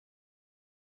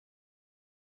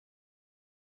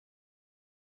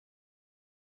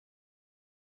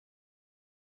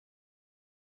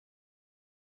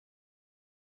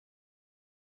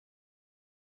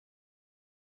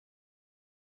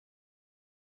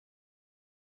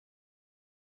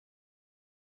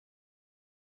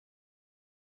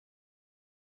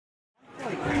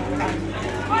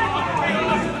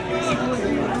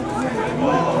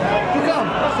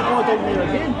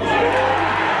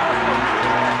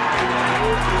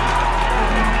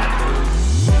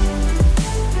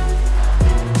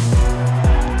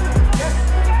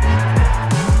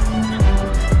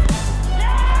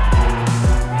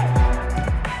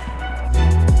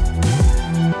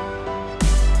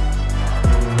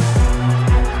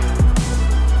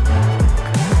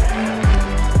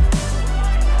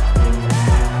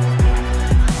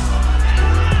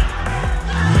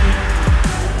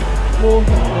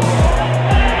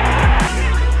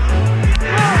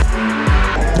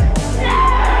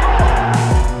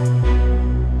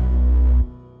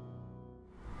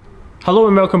Hello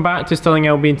and welcome back to Stirling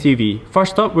Albion TV.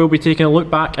 First up, we'll be taking a look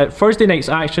back at Thursday night's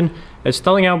action as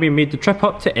Stirling Albion made the trip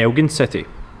up to Elgin City.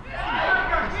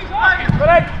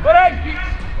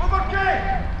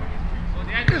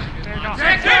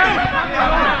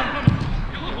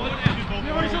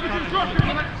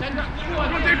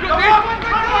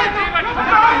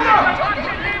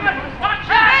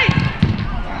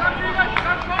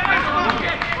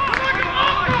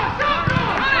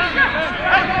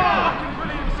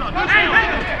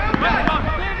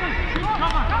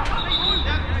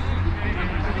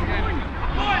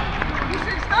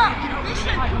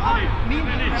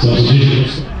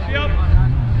 Substitutions.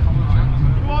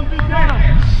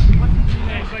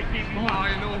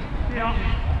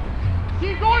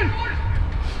 Keep going!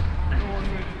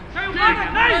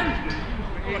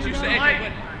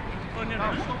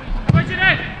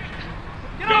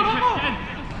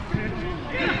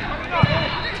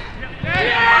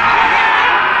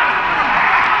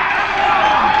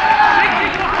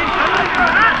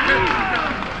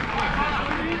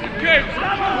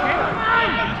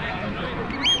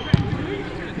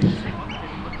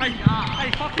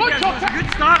 Good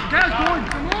start, get us going,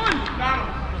 come on!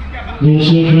 Goal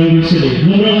scorer for Elgin City,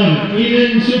 number 11,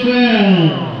 Ian Super.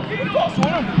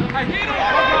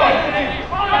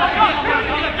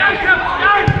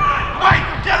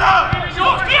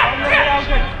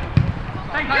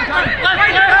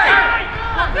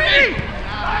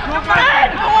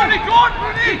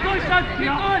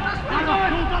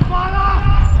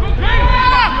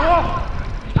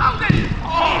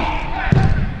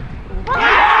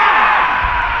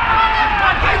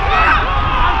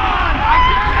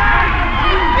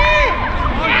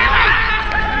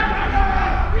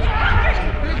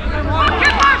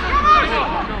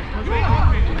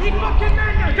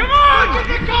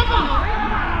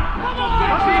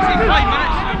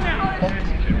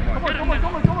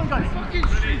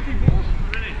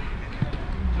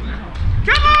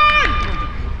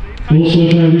 Goal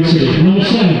scorer for Elgin City, number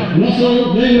 7,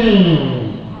 Russell Dale.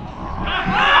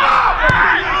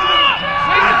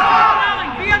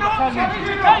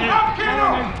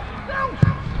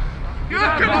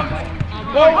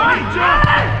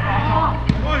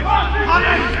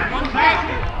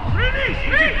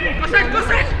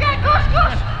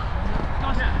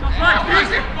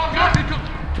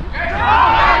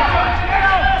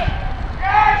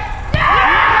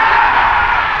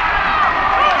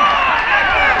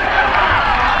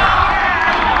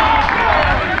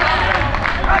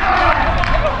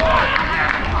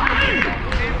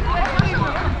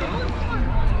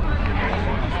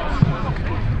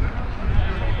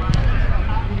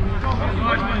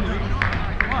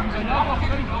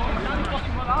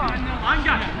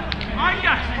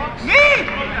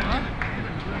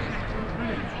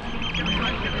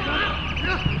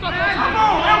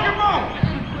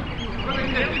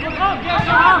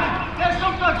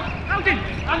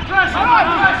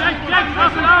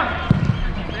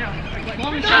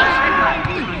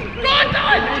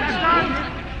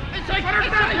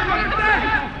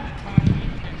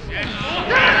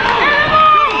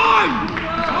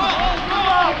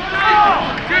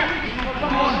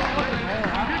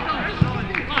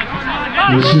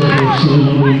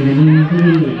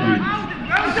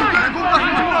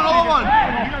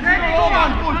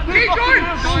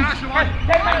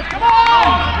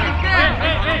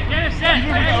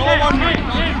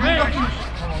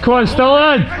 Come on,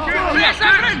 Stirling!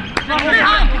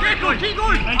 Keep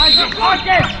going!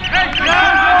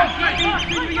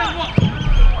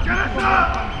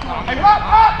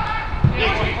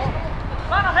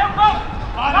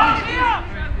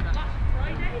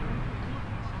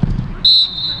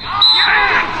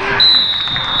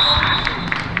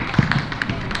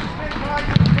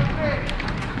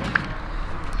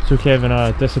 So Kevin,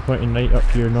 a disappointing night up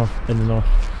here in the north.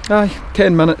 Aye,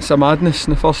 10 minutes of madness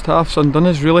in the first half, so undone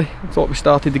us really. I thought we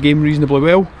started the game reasonably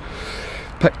well.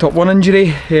 Picked up one injury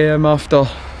after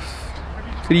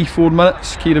 3-4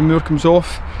 minutes. Kieran Moore comes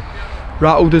off,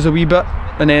 rattled us a wee bit,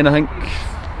 and then I think,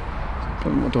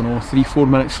 I don't know, 3-4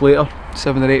 minutes later,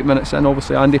 7 or 8 minutes in,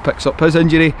 obviously Andy picks up his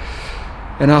injury,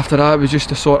 and after that it was just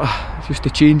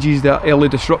the changes, that early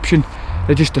disruption.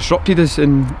 They just disrupted us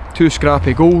in 2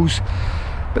 scrappy goals.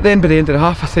 But then by the end of the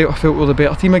half, I felt we were the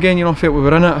better team again. You know, I felt we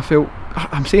were in it.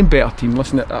 I'm saying better team.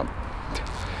 Listen to that.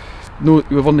 No,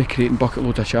 we weren't creating bucket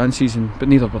loads of chances, but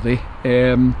neither were they.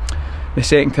 The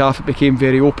second half, it became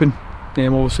very open.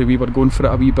 Obviously, we were going for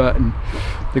it a wee bit, and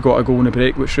they got a goal in the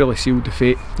break, which really sealed the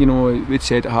fate. You know, we'd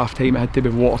said at half time it had to be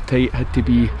watertight, it had to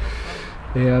be.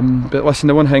 But listen,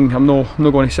 the one thing, I'm not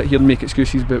going to sit here and make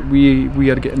excuses, but we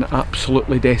are getting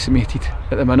absolutely decimated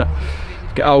at the minute.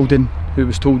 We've got Alden, who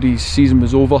was told his season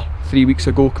was over 3 weeks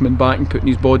ago, coming back and putting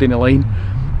his body in the line.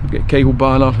 We've got Kyle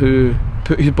Banner, who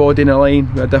put his body in the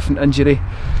line with a different injury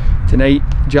tonight.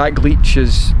 Jack Leach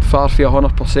is far from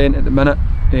 100% at the minute,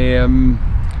 and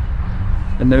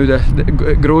now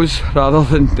it grows rather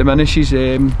than diminishes.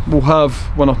 We'll have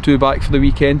 1 or 2 back for the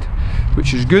weekend,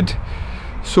 which is good.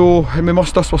 So we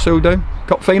must dust ourselves down.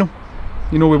 Cup final,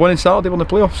 you know, we won on Saturday, we're in the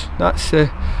playoffs. That's the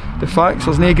facts.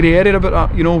 There's no grey area about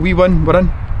that. You know, we win, we're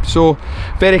in. So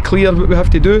very clear what we have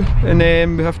to do, and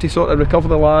we have to sort of recover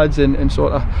the lads and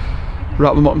sort of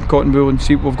wrap them up in cotton wool and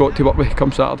see what we've got to work with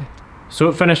come Saturday. So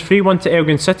it finished 3-1 to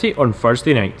Elgin City on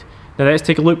Thursday night. Now let's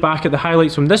take a look back at the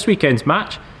highlights from this weekend's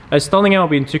match, as Stirling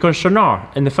Albion took on Stranraer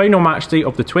in the final match day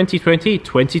of the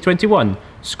 2020-2021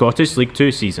 Scottish League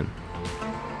 2 season.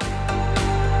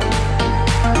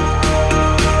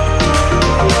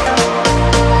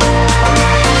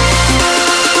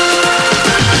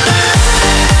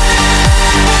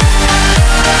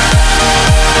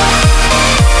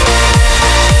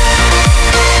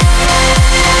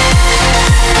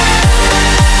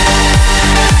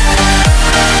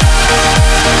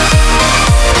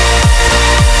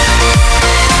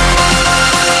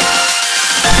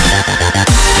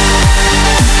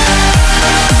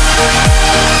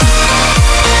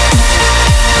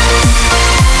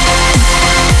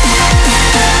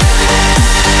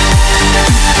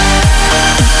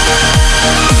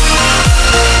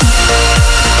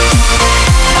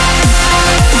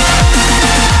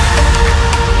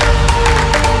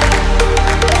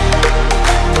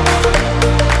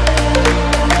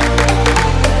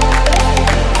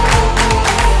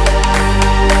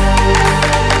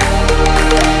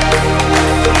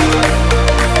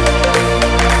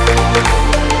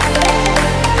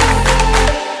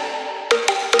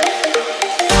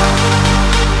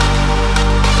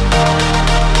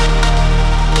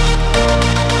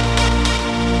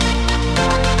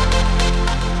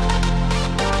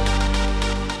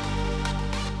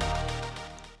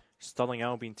 Stirling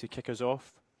Albion to kick us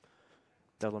off.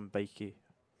 Dylan Bikey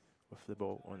with the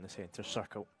ball on the centre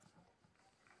circle.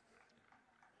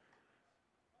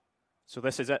 So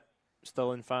this is it,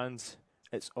 Stirling fans.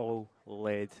 It's all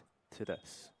led to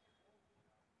this.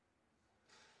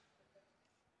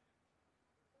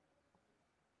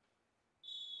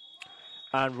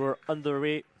 And we're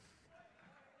underway.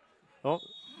 Oh,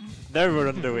 now we're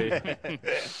underway.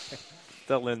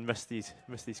 Dylan missed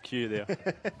his cue there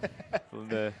from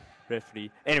the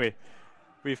referee. Anyway,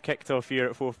 we've kicked off here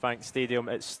at Forth Bank Stadium.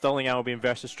 It's Stirling Albion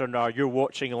versus Stranraer. You're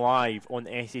watching live on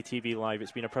SATV Live.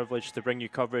 It's been a privilege to bring you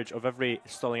coverage of every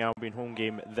Stirling Albion home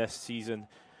game this season,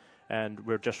 and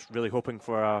we're just really hoping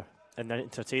for an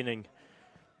entertaining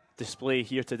display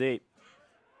here today.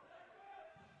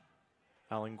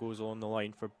 Allen goes along the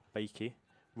line for Bikey.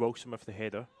 Wilson with the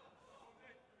header.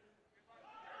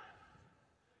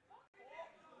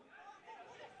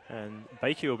 And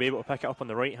Bikey will be able to pick it up on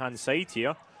the right hand side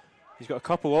here. He's got a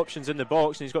couple options in the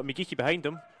box, and he's got McGeeky behind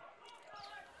him.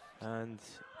 And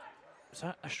was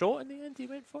that a shot in the end he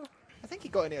went for? I think he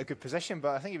got into a good position,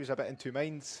 but I think he was a bit in two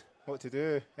minds what to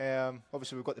do.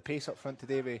 Obviously we've got the pace up front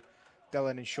today with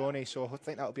Dylan and Shawnee, so I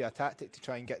think that'll be a tactic to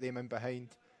try and get them in behind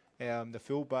the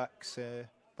full-backs.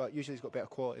 But usually he's got better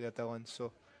quality there, Dylan,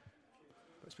 so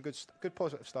it's a good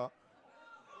positive start.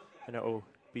 And it'll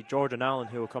be Jordan Allen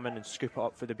who will come in and scoop it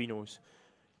up for the Beanos.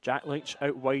 Jack Leach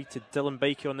out wide to Dylan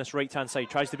Bikey on this right hand side,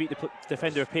 tries to beat the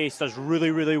defender of pace, does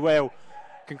really well,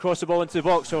 can cross the ball into the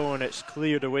box, oh, and it's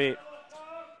cleared away.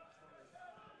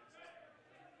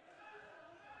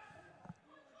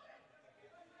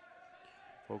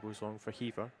 Ball goes long for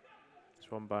Heaver. It's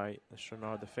won by the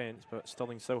Stranraer defence, but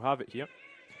Stirling still have it here.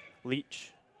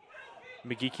 Leach,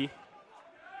 McGeeky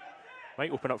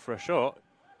might open up for a shot.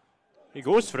 He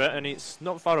goes for it, and it's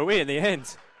not far away in the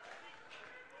end.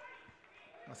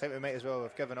 I think we might as well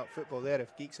have given up football there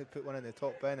if Geeks had put one in the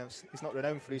top bin. He's not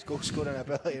renowned for his goal scoring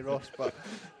ability, Ross, but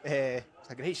it's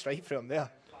a great strike for him there.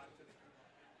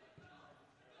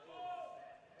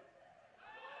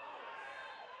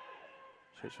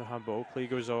 Switch for handball, play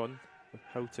goes on with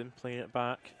Houghton playing it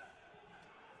back.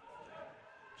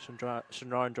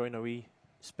 Stranraer enjoying a wee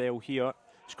spell here.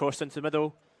 It's crossed into the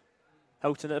middle.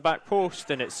 Houghton at the back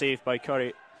post, and it's saved by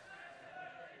Curry.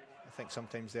 I think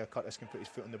sometimes there Curtis can put his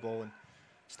foot on the ball and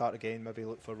start again, maybe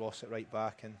look for Ross at right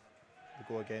back and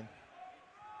we'll go again.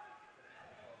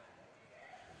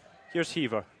 Here's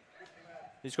Heaver.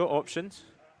 He's got options.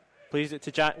 Plays it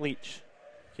to Jack Leach.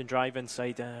 Can drive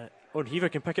inside. And Heaver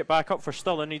can pick it back up for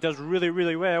Stirling. He does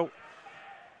really well.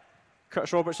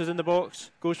 Curtis Roberts is in the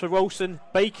box. Goes for Wilson.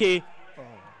 Bikey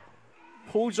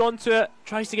holds on to it.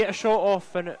 Tries to get a shot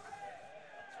off, and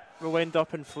will end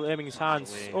up in Fleming's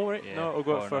hands. Oh, right, Yeah, no, it'll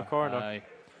go out for a corner. Aye.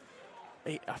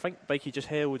 I think Bikey just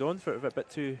held on for it a bit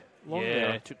too long Yeah,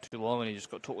 there. it took too long and he just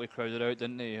got totally crowded out,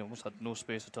 didn't he? Almost had no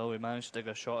space at all. He managed to dig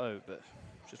a shot out, but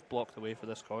just blocked the way for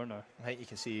this corner. I think you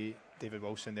can see David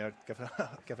Wilson there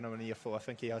giving him an earful. I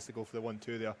think he has to go for the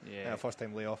 1-2 there. Yeah. First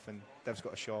time layoff, and Div's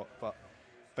got a shot, but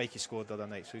Bikey scored the other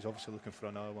night, so he's obviously looking for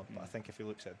another one. But I think if he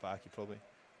looks at it back, he probably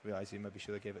realises he maybe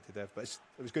should have gave it to Div. But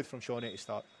it was good from Shawnee to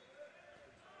start.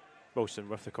 Wilson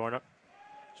with the corner.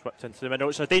 Swept into the middle.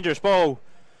 It's a dangerous ball.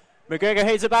 McGregor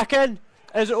heads it back in.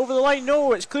 Is it over the line?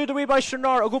 No, it's cleared away by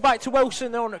Stranraer. It'll go back to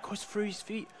Wilson. There, and it goes through his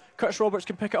feet. Curtis Roberts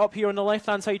can pick it up here on the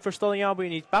left-hand side for Stirling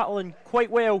Albion. He's battling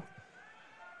quite well.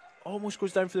 Almost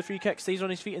goes down for the free kick. Stays on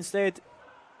his feet instead.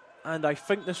 And I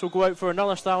think this will go out for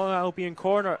another Stirling Albion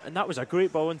corner. And that was a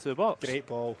great ball into the box. Great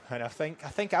ball. And I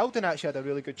think Alden actually had a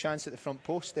really good chance at the front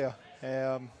post there.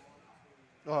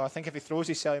 I think if he throws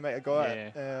his cell, he might have got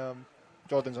it.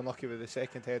 Jordan's unlucky with the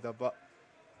second header, but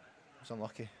he was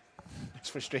unlucky. It's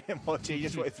frustrating watching. You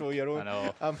just want to throw your own. I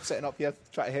know. I'm sitting up here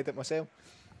trying to head it myself.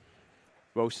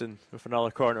 Wilson with another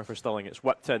corner for Stirling. It's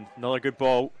whipped in. Another good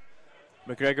ball.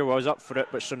 McGregor was up for it,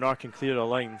 but Stranraer can clear the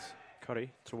lines.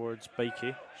 Curry towards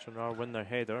Bikey. Stranraer win their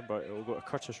header, but it will go to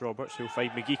Curtis Roberts, who'll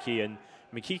find McGeeky, and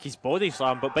McGeeky's body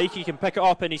slam, but Bikey can pick it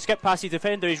up, and he skipped past his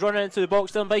defender. He's running into the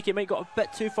box. Dylan Bikey might got a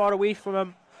bit too far away from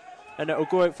him, and it will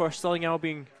go out for a Stirling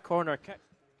Albion corner kick.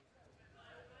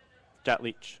 Jack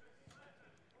Leach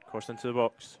crossed into the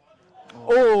box.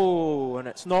 Oh, and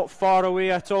it's not far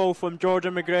away at all from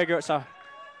Jordan McGregor. It's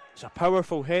a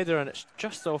powerful header, and it's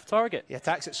just off target. He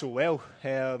attacks it so well.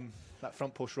 That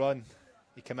front post run,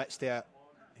 he commits to it.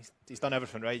 He's done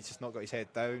everything right. He's just not got his head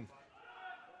down.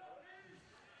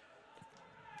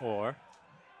 Or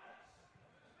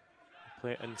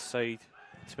play it inside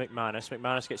to McManus.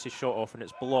 McManus gets his shot off, and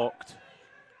it's blocked.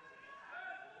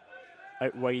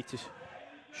 Out wide to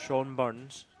Sean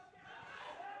Burns.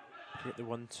 Get the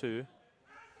 1-2.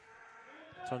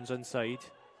 Turns inside.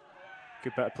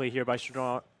 Good bit of play here by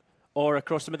Stranraer. Or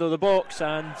across the middle of the box,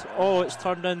 and it's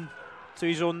turned in to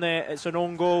his own net. It's an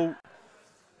own goal.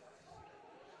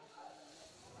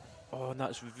 Oh, and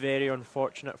that's very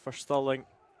unfortunate for Stirling.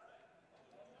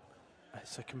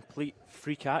 It's a complete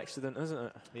freak accident, isn't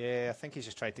it? Yeah, I think he's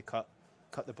just tried to cut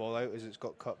the ball out as it's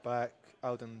got cut back.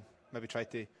 Alden maybe tried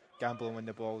to gamble and win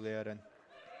the ball there, and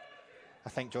I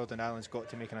think Jordan Allen's got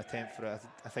to make an attempt for it.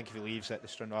 I think if he leaves it, the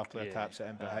Stranraer player taps it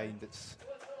in behind.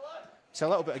 It's a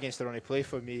little bit against the run of play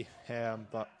for me,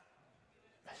 but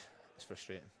it's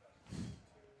frustrating.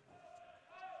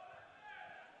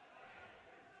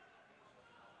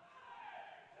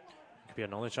 Could be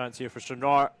another chance here for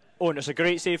Stranraer. Oh, and it's a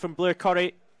great save from Blair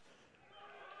Curry.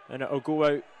 And it'll go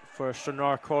out for a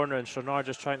Stranraer corner, and Stranraer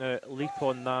just trying to leap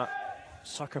on that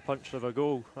sucker punch of a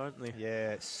goal, aren't they?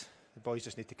 Yeah, the boys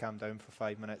just need to calm down for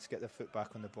 5 minutes, get their foot back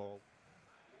on the ball.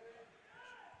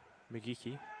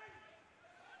 McGeeky.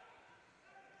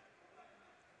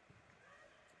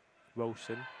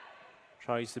 Wilson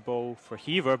tries the ball for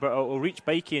Heaver, but it'll reach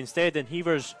Bikey instead, and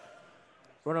Heaver's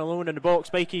running alone in the box.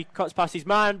 Bikey cuts past his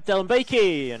man, Dylan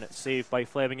Bikey, and it's saved by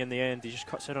Fleming in the end. He just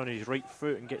cuts in on his right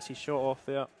foot and gets his shot off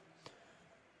there.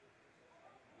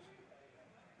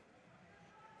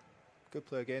 Good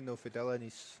play again though for Dylan.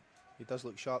 He does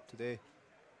look sharp today.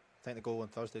 I think the goal on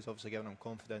Thursday is obviously giving him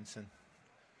confidence, and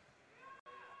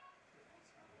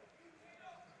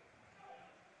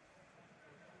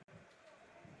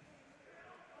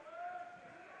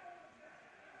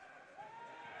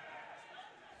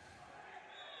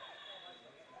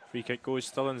Free kick goes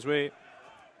Stirling's way.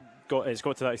 It's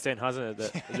got to that extent, hasn't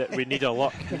it, that we need a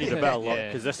luck. We need a bit of luck,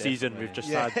 because this season we've just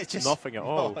had nothing at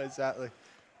all. No, exactly.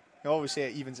 I always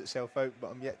say it evens itself out,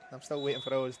 but I'm still waiting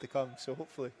for others to come. So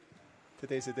hopefully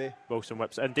today's the day. Wilson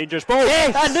whips it in, dangerous ball.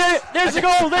 Yes! And there's the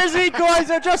goal. There's the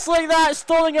equaliser, just like that.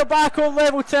 Stirling are back on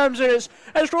level terms, and it's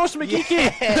Ross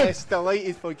McGeeky. Yes,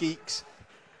 delighted for Geeks.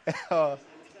 Oh,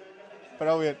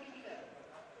 brilliant.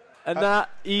 And that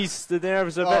eased the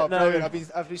nerves a bit now.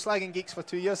 Brilliant. I've been slagging Geeks for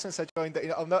 2 years since I joined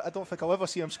it. I don't think I'll ever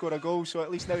see him score a goal, so at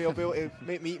least now he'll be able to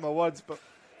make me eat my words. But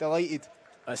delighted.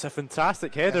 It's a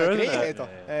fantastic header, isn't it? Header.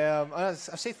 And as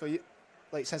I've said for you,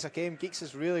 like since I came, Geeks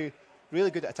is really,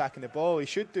 really good at attacking the ball. He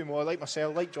should do more, like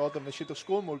myself, like Jordan. They should have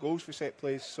scored more goals for set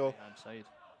plays. So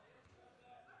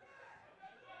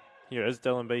here is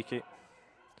Dylan Bikey.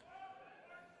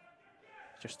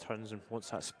 Just turns and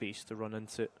wants that space to run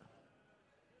into it.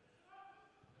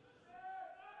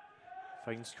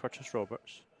 Finds Curtis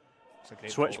Roberts.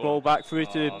 Switch ball back through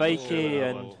to Bikey,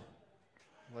 and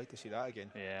I'd like to see that again.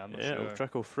 Yeah, I'm not sure. sure. It'll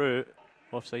trickle through.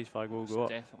 offside flag will It's go up.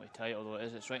 definitely tight, although it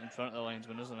is. It's right in front of the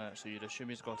linesman, isn't it? So you'd assume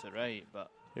he's got it right, but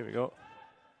Here we go.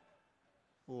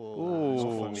 Oh, it's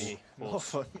not for Close. me. Not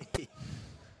for me.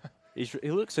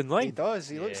 He looks in line. He does.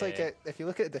 He looks like Yeah. it. If you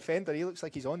look at the defender, he looks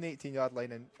like he's on the 18-yard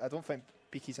line, and I don't think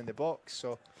Beakie's in the box.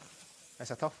 So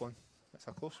it's a tough one. It's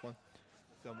a close one.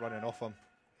 I'm running off him.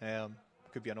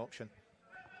 Could be an option.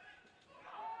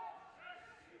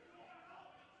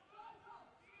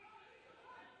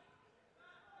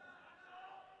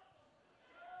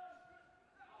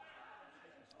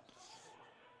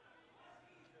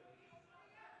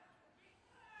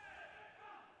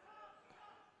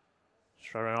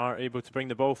 Stranraer able to bring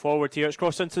the ball forward here. It's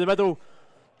crossed into the middle.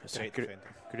 It's a Great great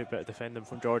defending. bit of defending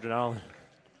from Jordan Allen.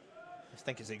 I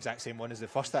think it's the exact same one as the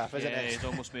first half, isn't yeah, it? he's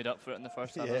almost made up for it in the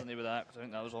first half, Yeah. hasn't he, with that? 'Cause I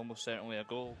think that was almost certainly a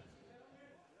goal.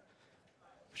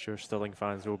 I'm sure Stirling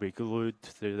fans will be glued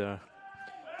to the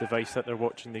device that they're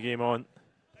watching the game on.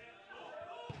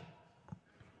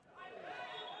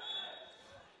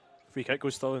 Free kick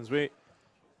goes Stirling's way.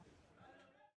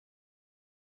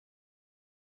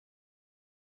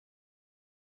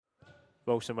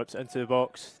 Wilson whips it into the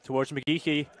box towards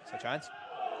McGeechy. It's a chance.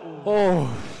 Oh,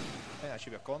 I think that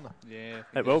should be a corner. Yeah,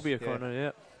 it will be a Yeah. corner,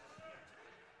 yeah.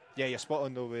 Yeah, you're spot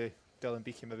on though with Dylan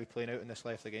Beakie maybe playing out in this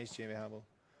left against Jamie Hamill.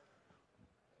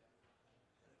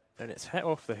 And it's hit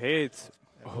off the head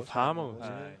of was Hamill. Hamill,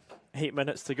 wasn't Aye. 8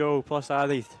 minutes to go, plus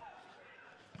added.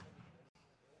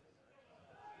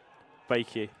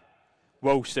 Bikey.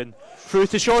 Wilson. Through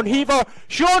to Sean Heaver.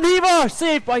 Sean Heaver!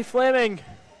 Saved by Fleming.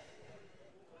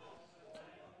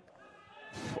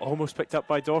 Almost picked up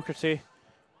by Docherty.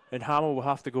 And Hamill will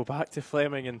have to go back to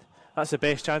Fleming. And that's the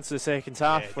best chance of the second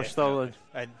half for Stirling.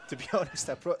 And to be honest,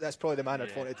 that's probably the man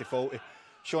I'd wanted to fault it.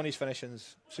 Shawnee's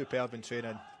finishing's superb in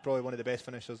training. Probably one of the best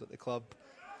finishers at the club.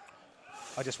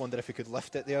 I just wonder if he could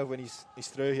lift it there when he's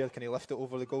through here. Can he lift it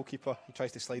over the goalkeeper? He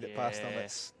tries to slide it past him.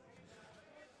 It's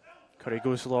Curry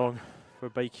goes long for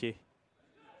Bikey.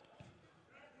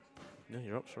 No,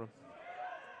 you're up for him.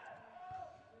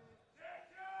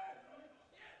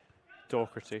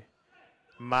 Docherty.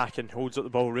 Mackin holds up the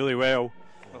ball really well.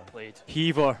 Well played.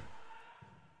 Heaver.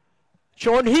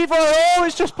 Sean Heaver! Oh,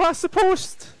 it's just past the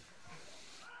post!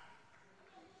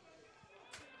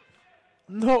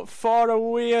 Not far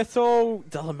away at all.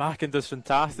 Dylan Mackin does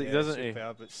fantastic, yeah, doesn't he?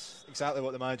 superb. It's exactly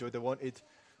what the manager would have wanted.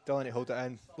 Dylan to hold it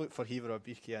in, look for Heaver or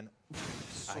Beakie in.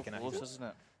 So I can close, he isn't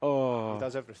it? Oh.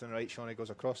 does everything right. Shawnee goes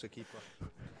across the keeper.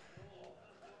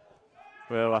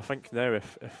 Well, I think now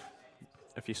if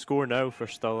you score now for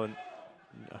Stirling,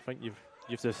 I think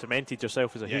you've cemented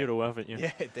yourself as a Yeah. hero, haven't you?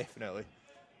 Yeah, definitely.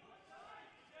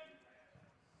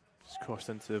 Just crossed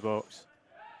into the box.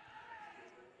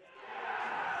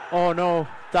 Oh no,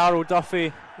 Darryl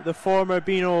Duffy, the former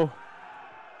Beano,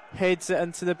 heads it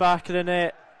into the back of the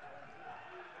net.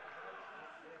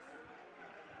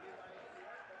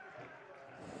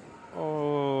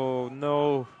 Oh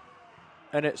no.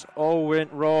 And it's all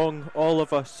went wrong all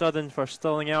of a sudden for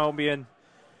Stirling Albion.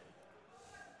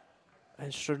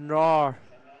 And Stranraer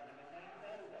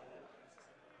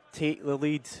take the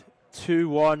lead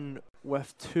 2-1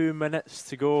 with 2 minutes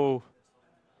to go.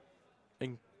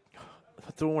 And I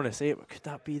don't want to say it, but could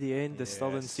that be the end of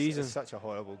Stirling's season? It's such a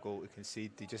horrible goal to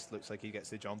concede. He just looks like he gets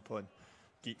the jump on,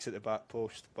 geeks at the back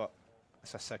post, but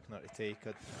it's a sickener to take.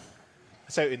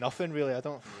 It's out of nothing, really. I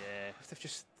don't. Yeah. They've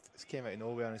just it came out of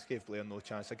nowhere and it's gave Blair no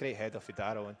chance. A great header for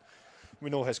Darryl, and we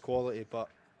know his quality, but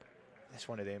it's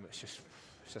one of them. It's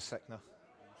a sickener.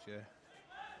 Yeah.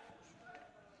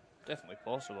 Definitely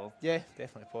possible. Yeah,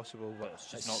 definitely possible, but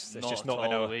It's just it's not just at not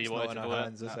in all our, the way you it's wanted not in to our go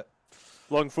hands, out. is it?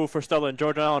 Long throw for Stirling.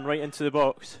 Jordan Allen right into the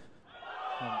box.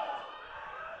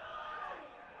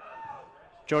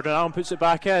 Jordan Allen puts it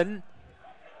back in.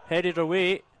 Headed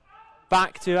away.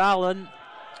 Back to Allen.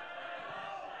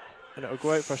 And it'll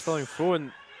go out for Stirling throw.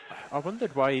 And I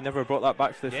wondered why he never brought that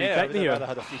back for the free Yeah, I kick would have here. rather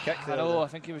had a free kick I there. know, than- I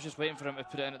think he was just waiting for him to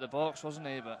put it in at the box, wasn't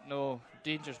he? But no,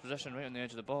 dangerous position right on the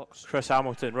edge of the box. Chris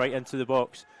Hamilton right into the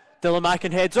box. Dylan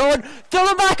Mackin heads on.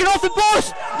 Dylan Mackin off the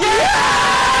post.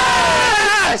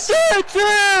 Yes!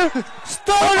 2-2.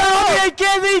 Stirling Albion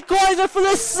get the equaliser for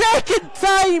the second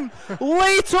time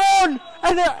late on.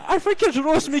 And I think it's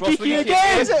Ross McGeechy McGeechy.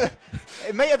 again. Is it?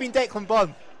 It might have been Declan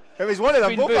Byrne. It was one of them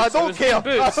Between both, but I boots, it don't was care.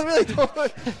 between boots. I really don't.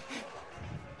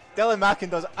 Dylan Mackin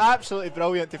does absolutely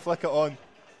brilliant to flick it on.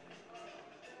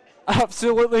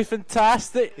 Absolutely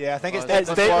fantastic. Yeah, I think it's It's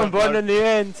Declan Byrne in the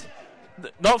end.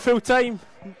 Not full time.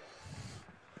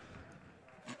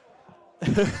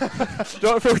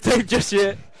 Not full time just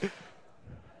yet.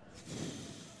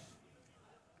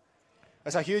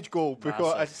 It's a huge goal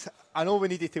because I know we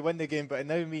needed to win the game, but it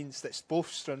now means that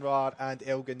both Stranraer and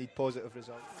Elgin need positive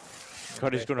results.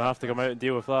 Curry's going to have to come out and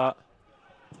deal with that.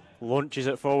 Launches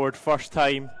it forward, first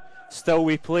time. Still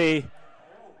we play.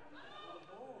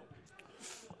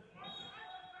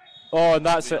 Oh, and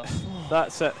that's it.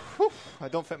 That's it. Whew, I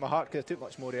don't think my heart could have took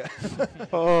much more yet.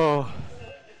 Oh.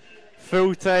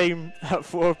 Full time at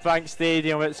Fourth Bank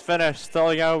Stadium. It's finished.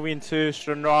 Stirling Albion 2,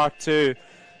 Stranraer 2.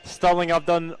 Stirling have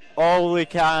done all they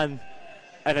can,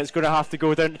 and it's going to have to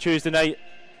go down to Tuesday night.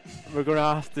 We're going to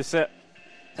have to sit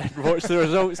and watch the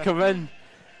results come in.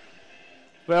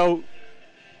 Well,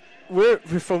 we're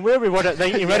from where we were at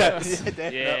 90 minutes.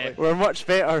 Definitely. We're much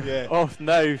better off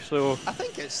now. So I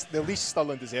think it's the least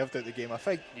Stirling deserved out of the game. I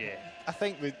think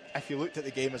if you looked at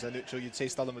the game as a neutral, you'd say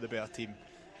Stirling were the better team.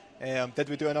 Did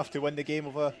we do enough to win the game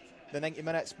over the 90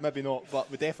 minutes? Maybe not,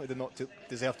 but we definitely did not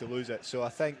deserve to lose it. So I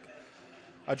think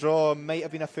a draw might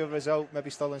have been a fair result.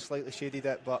 Maybe Stirling slightly shaded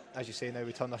it, but as you say, now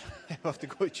we have to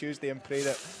go Tuesday and pray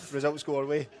that results go our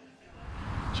way.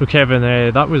 So Kevin,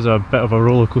 that was a bit of a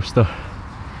roller coaster.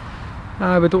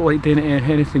 We don't like doing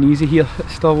anything easy here at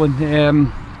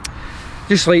Stirling.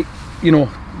 Just like, you know,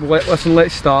 listen,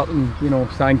 let's start and, you know,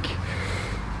 thank.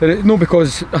 No,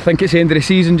 because I think it's the end of the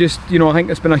season. Just, you know, I think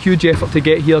it's been a huge effort to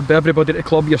get here by everybody at the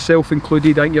club, yourself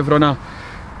included. I think you've run a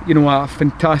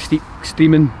fantastic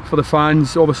streaming for the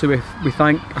fans. Obviously, we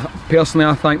thank, personally,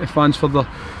 I thank the fans for the,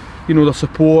 you know, their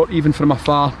support, even from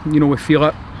afar. You know, we feel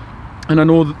it, and I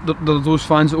know that there are those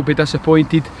fans that will be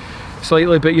disappointed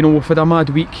slightly, but you know, we've had a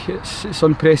mad week. It's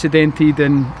unprecedented,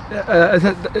 and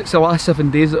it's the last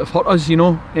 7 days that have hurt us. You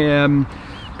know,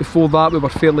 before that we were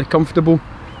fairly comfortable.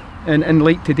 And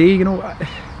like today, you know,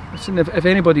 listen, if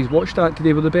anybody's watched that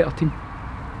today, we're the better team.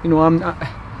 You know, and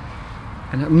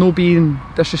I'm not being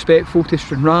disrespectful to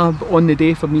Stranraer, but on the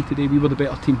day for me today, we were the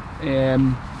better team.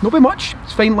 Not by much.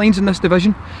 It's fine lines in this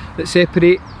division that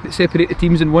separate the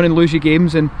teams and win and lose your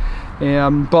games, and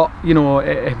but you know,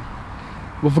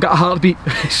 we've got a heartbeat.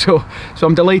 so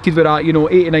I'm delighted with that. You know,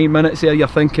 89 minutes there, you're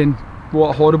thinking, what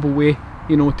a horrible way,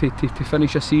 you know, to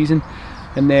finish a season.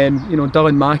 And then, you know,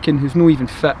 Dylan Mackin, who's not even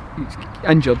fit, he's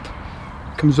injured,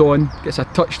 comes on, gets a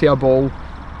touch to a ball.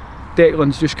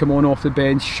 Declan's just come on off the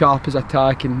bench, sharp as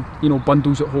attack, and, you know,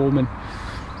 bundles at home. And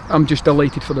I'm just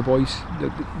delighted for the boys.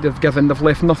 They've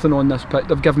left nothing on this pitch.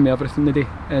 They've given me everything today.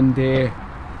 And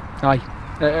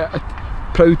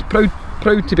proud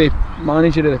to be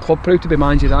manager of the club, proud to be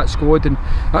manager of that squad, and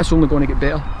that's only going to get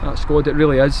better. That squad, it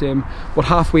really is. We're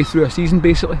halfway through a season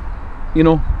basically, you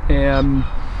know.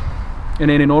 In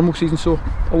any normal season, so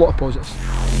a lot of positives.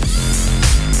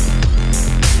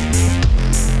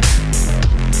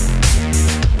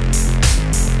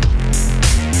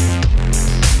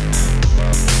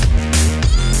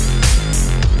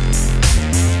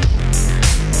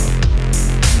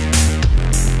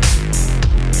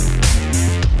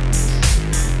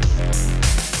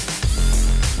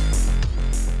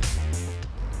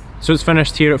 So it's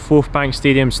finished here at Fourth Bank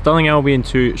Stadium. Stirling Albion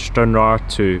 2, Stranraer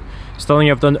 2. Stirling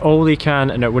have done all they can,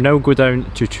 and it will now go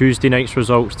down to Tuesday night's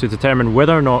results to determine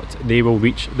whether or not they will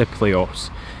reach the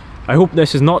playoffs. I hope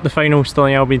this is not the final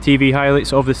Stirling Albion TV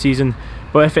highlights of the season,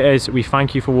 but if it is, we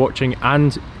thank you for watching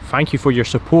and thank you for your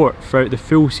support throughout the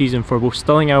full season for both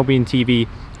Stirling Albion TV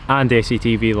and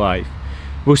SCTV Live.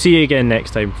 We'll see you again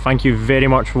next time. Thank you very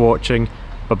much for watching.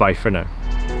 Bye bye for now.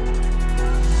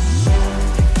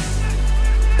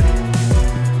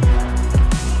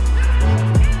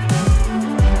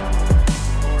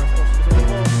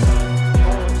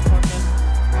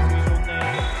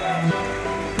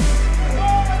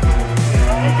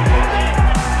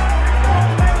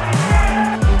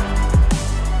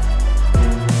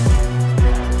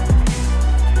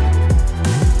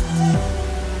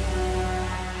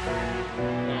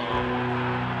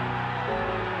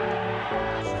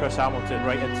 Hamilton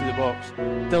right into the box.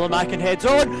 Dylan Mackin heads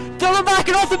on. Dylan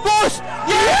Mackin off the post.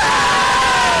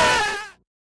 Yeah!